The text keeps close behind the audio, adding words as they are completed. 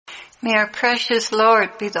May our precious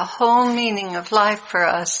Lord be the whole meaning of life for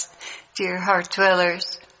us, dear heart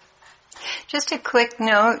dwellers. Just a quick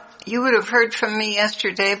note, you would have heard from me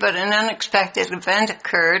yesterday, but an unexpected event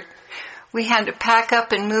occurred. We had to pack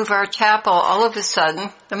up and move our chapel all of a sudden,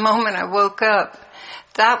 the moment I woke up.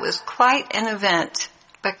 That was quite an event,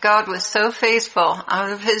 but God was so faithful.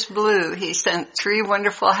 Out of His blue, He sent 3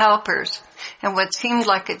 wonderful helpers, and what seemed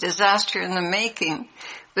like a disaster in the making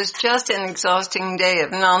was just an exhausting day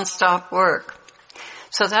of nonstop work.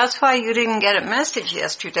 So that's why you didn't get a message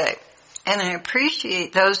yesterday. And I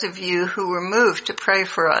appreciate those of you who were moved to pray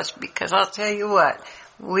for us, because I'll tell you what,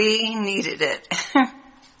 we needed it.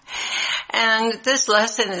 And this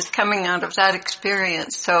lesson is coming out of that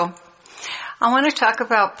experience. So I want to talk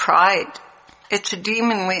about pride. It's a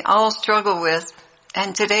demon we all struggle with.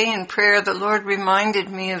 And today in prayer, the Lord reminded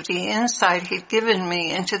me of the insight He'd given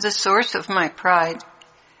me into the source of my pride.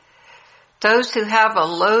 Those who have a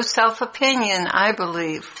low self-opinion, I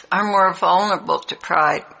believe, are more vulnerable to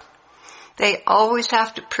pride. They always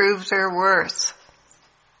have to prove their worth.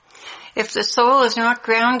 If the soul is not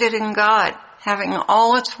grounded in God, having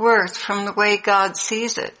all its worth from the way God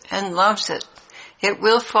sees it and loves it, it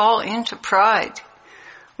will fall into pride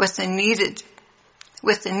with the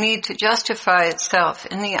need to justify itself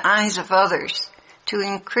in the eyes of others, to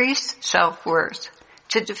increase self-worth,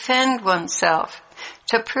 to defend oneself,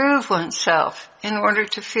 to prove oneself in order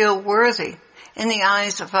to feel worthy in the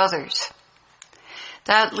eyes of others.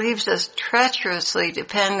 That leaves us treacherously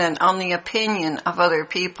dependent on the opinion of other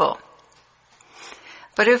people.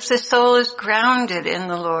 But if the soul is grounded in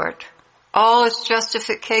the Lord, all its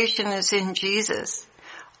justification is in Jesus,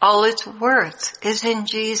 all its worth is in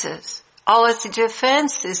Jesus, all its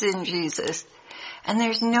defense is in Jesus, and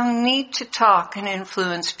there's no need to talk and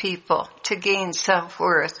influence people to gain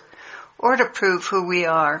self-worth or to prove who we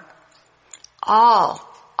are. All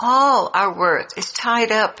our worth is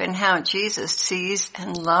tied up in how Jesus sees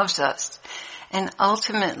and loves us. And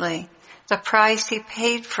ultimately, the price He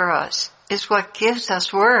paid for us is what gives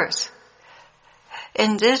us worth.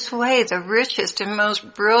 In this way, the richest and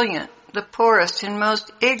most brilliant, the poorest and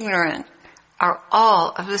most ignorant are all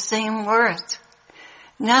of the same worth.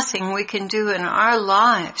 Nothing we can do in our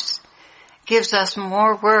lives gives us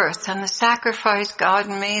more worth than the sacrifice God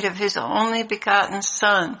made of His only begotten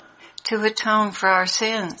Son to atone for our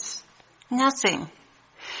sins. Nothing.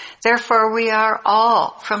 Therefore we are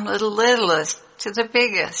all, from the littlest to the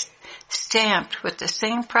biggest, stamped with the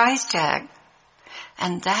same price tag.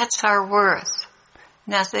 And that's our worth.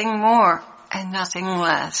 Nothing more and nothing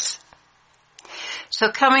less. So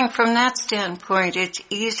coming from that standpoint, it's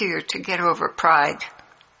easier to get over pride.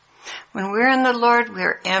 When we're in the Lord,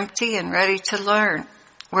 we're empty and ready to learn.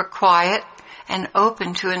 We're quiet and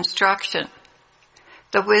open to instruction.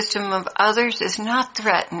 The wisdom of others is not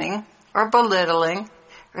threatening or belittling.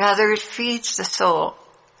 Rather, it feeds the soul.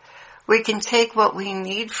 We can take what we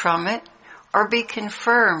need from it or be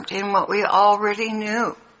confirmed in what we already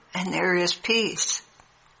knew, and there is peace.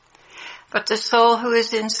 But the soul who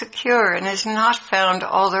is insecure and has not found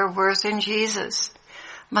all their worth in Jesus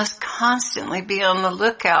must constantly be on the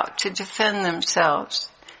lookout to defend themselves,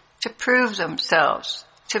 to prove themselves,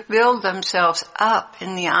 to build themselves up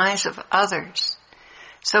in the eyes of others.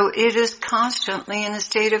 So it is constantly in a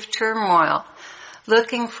state of turmoil,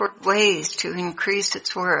 looking for ways to increase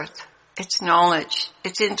its worth, its knowledge,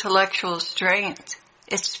 its intellectual strength,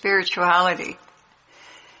 its spirituality.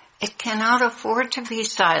 It cannot afford to be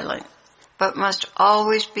silent, but must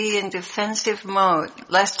always be in defensive mode,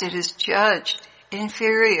 lest it is judged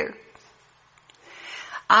inferior.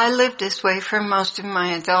 I lived this way for most of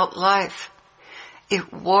my adult life.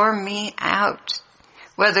 It wore me out.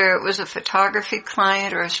 Whether it was a photography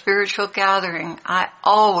client or a spiritual gathering, I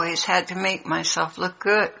always had to make myself look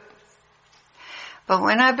good. But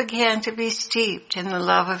when I began to be steeped in the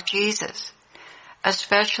love of Jesus,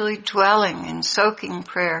 especially dwelling in soaking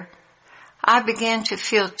prayer, I began to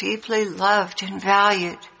feel deeply loved and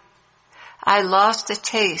valued. I lost the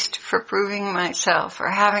taste for proving myself or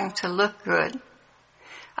having to look good.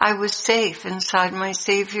 I was safe inside my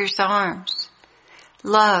Savior's arms,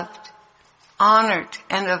 loved, honored,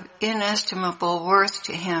 and of inestimable worth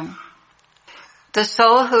to Him. The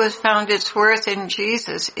soul who has found its worth in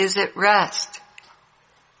Jesus is at rest,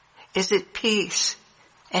 is at peace,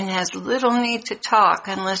 and has little need to talk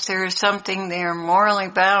unless there is something they are morally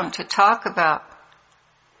bound to talk about.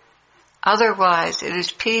 Otherwise, it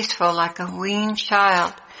is peaceful like a weaned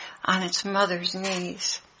child on its mother's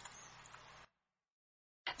knees.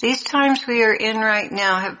 These times we are in right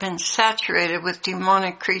now have been saturated with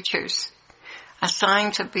demonic creatures,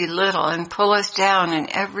 assigned to belittle and pull us down in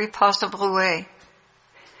every possible way.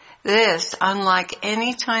 This, unlike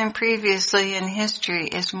any time previously in history,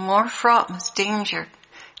 is more fraught with danger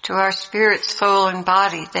to our spirit, soul, and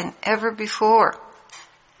body than ever before.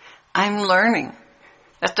 I'm learning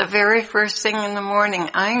that the very first thing in the morning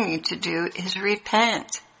I need to do is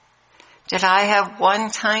repent. Did I have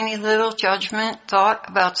one tiny little judgment thought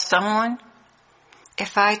about someone?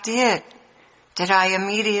 If I did I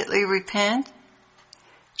immediately repent?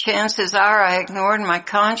 Chances are I ignored my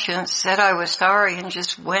conscience, said I was sorry, and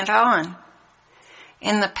just went on.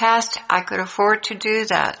 In the past, I could afford to do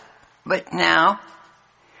that. But now,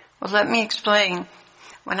 well, let me explain.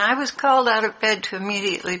 When I was called out of bed to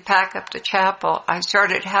immediately pack up the chapel, I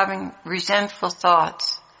started having resentful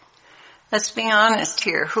thoughts. Let's be honest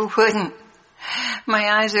here, who wouldn't?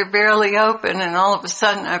 My eyes are barely open, and all of a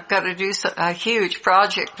sudden I've got to do a huge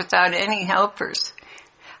project without any helpers.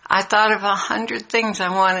 I thought of 100 things I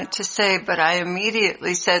wanted to say, but I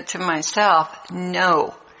immediately said to myself,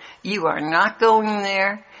 no, you are not going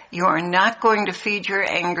there. You are not going to feed your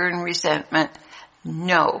anger and resentment.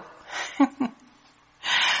 No.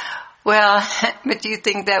 Well, but do you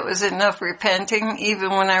think that was enough repenting, even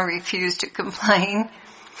when I refused to complain?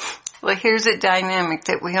 Well, here's a dynamic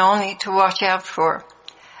that we all need to watch out for.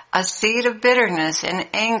 A seed of bitterness and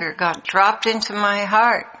anger got dropped into my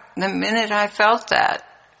heart the minute I felt that.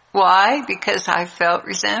 Why? Because I felt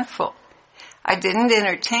resentful. I didn't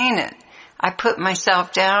entertain it. I put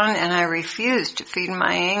myself down and I refused to feed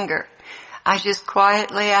my anger. I just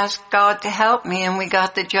quietly asked God to help me, and we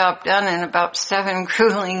got the job done in about 7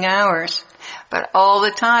 grueling hours. But all the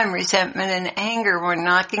time, resentment and anger were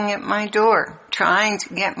knocking at my door, trying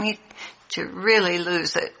to get me to really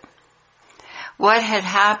lose it. What had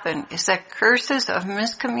happened is that curses of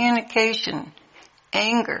miscommunication,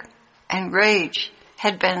 anger, and rage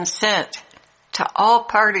had been sent to all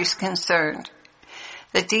parties concerned.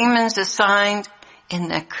 The demons assigned in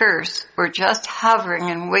the curse were just hovering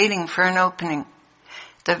and waiting for an opening.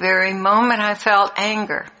 The very moment I felt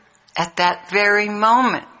anger, at that very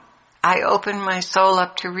moment, I opened my soul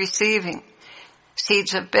up to receiving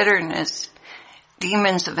seeds of bitterness,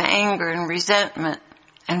 demons of anger and resentment.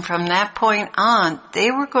 And from that point on, they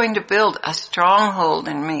were going to build a stronghold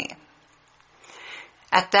in me.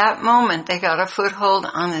 At that moment, they got a foothold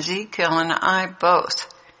on Ezekiel and I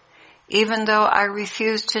both. Even though I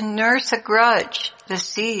refused to nurse a grudge, the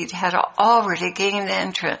seed had already gained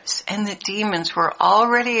entrance, and the demons were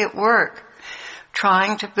already at work,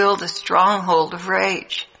 trying to build a stronghold of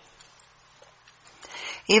rage.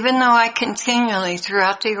 Even though I continually,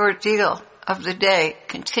 throughout the ordeal of the day,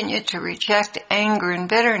 continued to reject anger and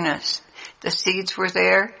bitterness, the seeds were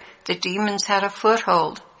there, the demons had a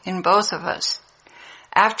foothold in both of us.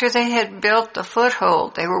 After they had built the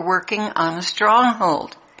foothold, they were working on a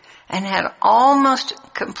stronghold and had almost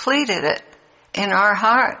completed it in our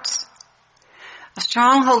hearts. A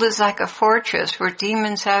stronghold is like a fortress where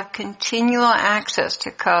demons have continual access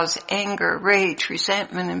to cause anger, rage,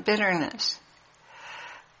 resentment, and bitterness.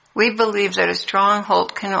 We believe that a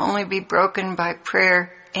stronghold can only be broken by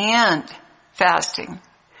prayer and fasting.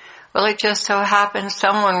 Well, it just so happened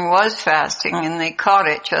someone was fasting and they caught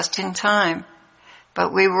it just in time.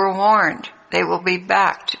 But we were warned they will be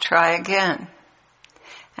back to try again.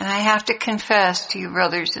 And I have to confess to you,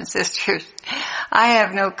 brothers and sisters, I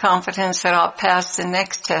have no confidence that I'll pass the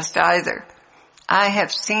next test either. I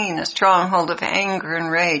have seen a stronghold of anger and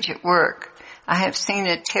rage at work. I have seen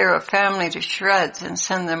it tear a family to shreds and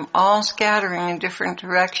send them all scattering in different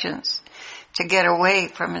directions to get away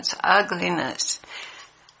from its ugliness,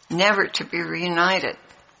 never to be reunited.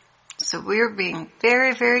 So we're being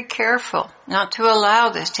very, very careful not to allow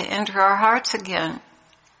this to enter our hearts again.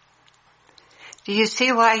 Do you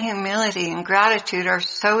see why humility and gratitude are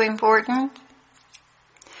so important?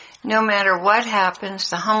 No matter what happens,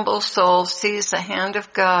 the humble soul sees the hand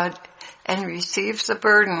of God and receives the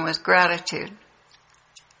burden with gratitude.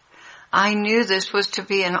 I knew this was to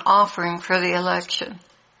be an offering for the election.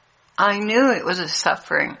 I knew it was a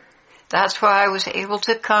suffering. That's why I was able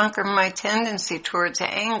to conquer my tendency towards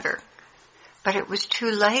anger. But it was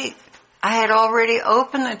too late. I had already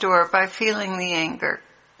opened the door by feeling the anger.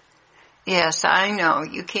 Yes, I know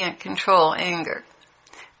you can't control anger,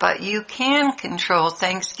 but you can control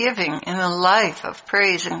thanksgiving and a life of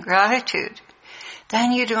praise and gratitude.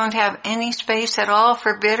 Then you don't have any space at all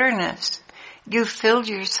for bitterness. You filled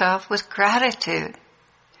yourself with gratitude.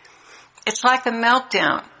 It's like a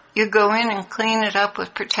meltdown. You go in and clean it up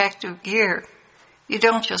with protective gear. You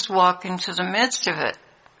don't just walk into the midst of it.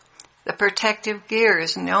 The protective gear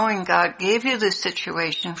is knowing God gave you this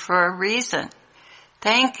situation for a reason,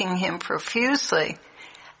 thanking Him profusely,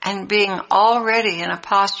 and being already in a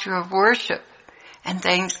posture of worship, and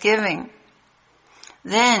thanksgiving.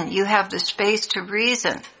 Then you have the space to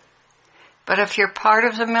reason. But if you're part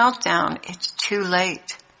of the meltdown, it's too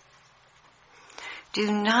late.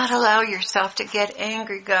 Do not allow yourself to get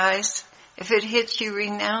angry, guys. If it hits you,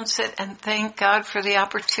 renounce it and thank God for the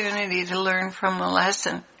opportunity to learn from the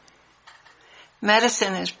lesson.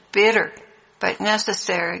 Medicine is bitter, but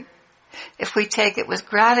necessary. If we take it with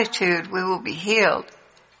gratitude, we will be healed.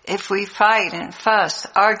 If we fight and fuss,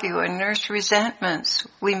 argue, and nurse resentments,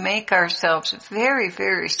 we make ourselves very,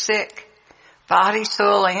 very sick, body,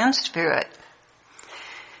 soul, and spirit.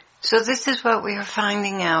 So this is what we are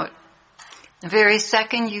finding out. The very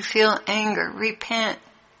second you feel anger, repent.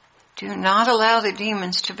 Do not allow the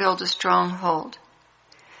demons to build a stronghold.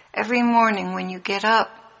 Every morning when you get up,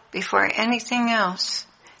 before anything else,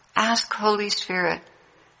 ask Holy Spirit,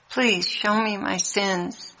 please show me my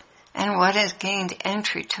sins and what has gained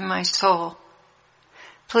entry to my soul.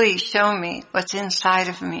 Please show me what's inside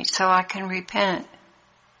of me so I can repent.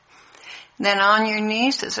 Then on your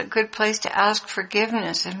knees is a good place to ask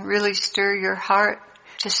forgiveness and really stir your heart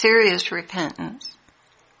to serious repentance.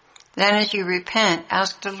 Then as you repent,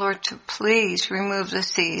 ask the Lord to please remove the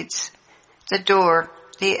seeds, the door,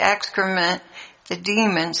 the excrement, the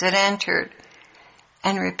demons that entered,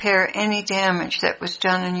 and repair any damage that was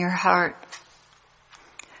done in your heart.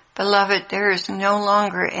 Beloved, there is no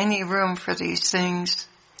longer any room for these things.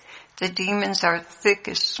 The demons are thick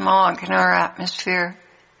as smog in our atmosphere,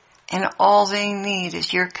 and all they need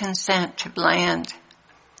is your consent to land.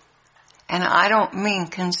 And I don't mean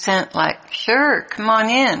consent like, sure, come on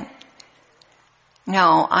in.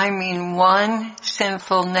 No, I mean one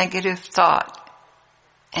sinful negative thought,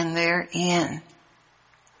 and they're in.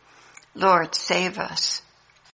 Lord, save us.